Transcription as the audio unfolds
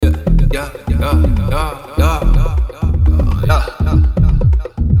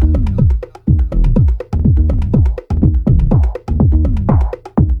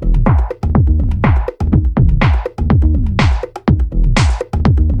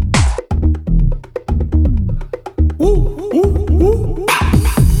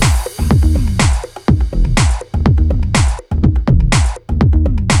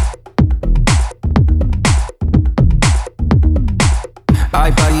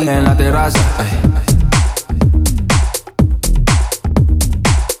party en la terraza.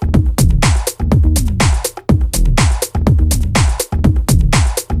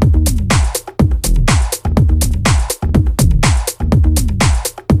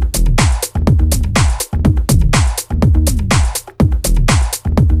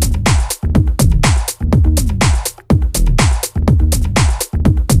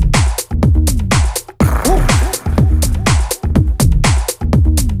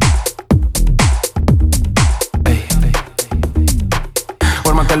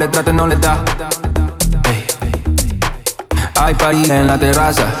 Que le trate no le da. Ey. Hay party en la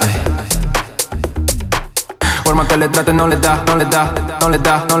terraza. Ey. Por más que le trate no le da, no le da, no le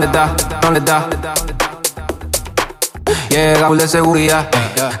da, no le da, no le da. Llega full de seguridad,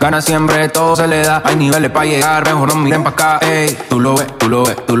 gana siempre, todo se le da. Hay niveles para llegar, mejor no miren pa' acá. Ey. Tú lo ves, tú lo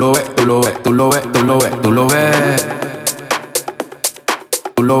ves, tú lo ves, tú lo ves, tú lo ves, tú lo ves, tú lo ves.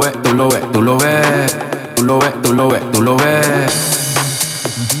 Tú lo ves, tú lo ves, tú lo ves, tú lo ves, tú lo ves, tú lo ves.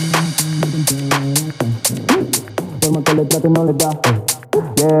 Forma que le trate no le da.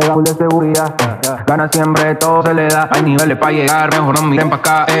 Llega full de seguridad, gana siempre, todo se le da. Hay niveles para llegar, mejor no miren pa'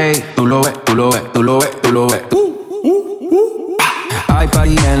 acá. Ey. Tú lo ves, tú lo ves, tú lo ves, tú lo ves. Hay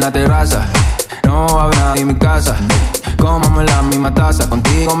party en la terraza, no va a haber nadie en mi casa. Cómame la misma taza,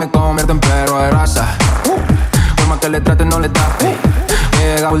 contigo me convierto en perro de raza. Forma que le trate no le da.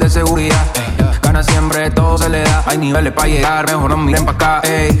 Llega full de seguridad, gana siempre, todo se le da. Hay niveles para llegar, mejor no miren pa' acá.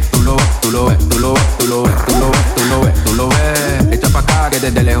 Ey. Tú lo ves, tú lo ves, tú lo ves, tú lo ves, tú lo ves, tú lo ves, tú lo ves. Echa pa' acá que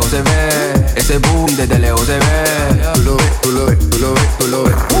desde lejos se ve. Ese booty desde lejos se ve. Tú lo ves, tú lo ves, tú lo ves, tú lo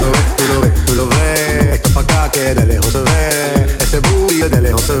ves, tú lo ves, tú lo ves, tú lo ves. Echa pa' acá que desde lejos se ve. Ese booty desde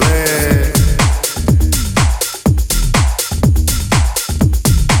lejos se ve.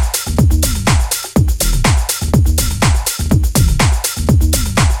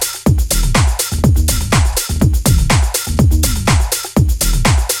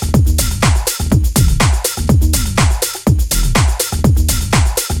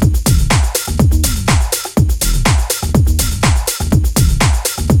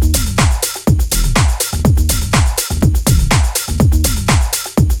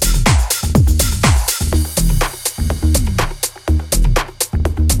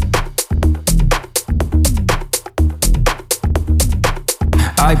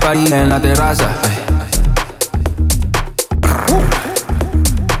 Hay party en la terraza.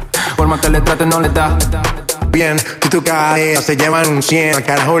 Por más que le trate no le da. Bien, tú y tu cadera se llevan un 100. Al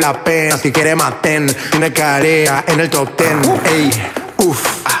carajo la pena, si quiere maten. Tiene carrera en el top 10. Ey, uff,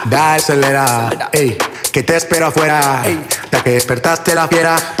 da acelerada. Ey, que te espero afuera. Ey, ya que despertaste la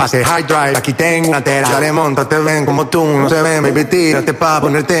fiera, pase high drive. Aquí tengo una tera. Dale, montate, ven como tú no se ven. Baby, tírate pa'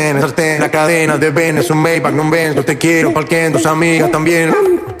 ponerte en el sartén. La cadena de Ben es un Maybach, no ven. No te quiero porque tus amigas también.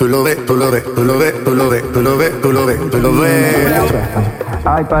 Tú lo ves, tú lo ves, tú lo ves, tú lo ves, tú lo ves, tú lo ves, tú lo ves.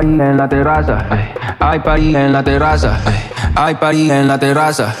 Hay party en la terraza. Hay party en la terraza. Hay party en la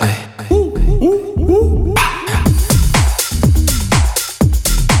terraza.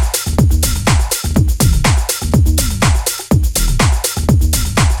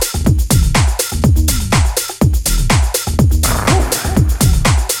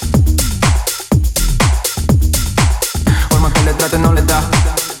 Por más que le trate no le da.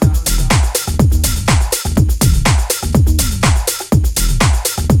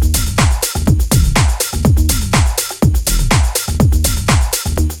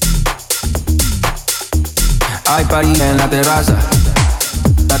 Hay party en la terraza,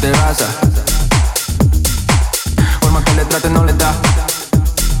 la terraza. Por más que le trate no le da.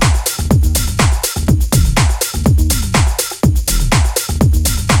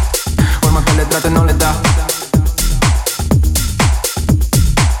 Por más que le trate no le da.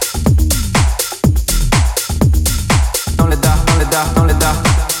 No le da, no le da, no le da.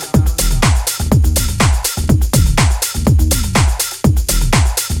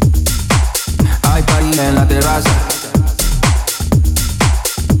 Hay party en la terraza.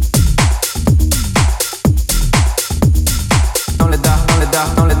 No le da, no le da,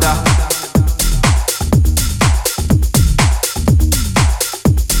 no le da.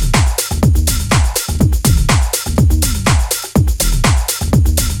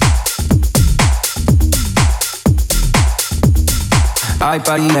 Hay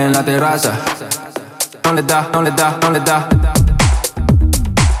party en la terraza. No le da, no le da, no le da.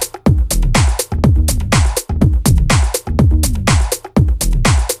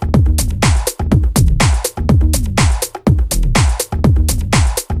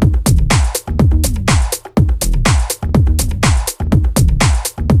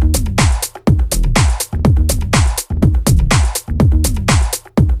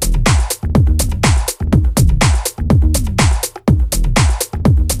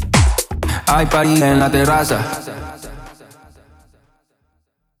 Hay party en la terraza,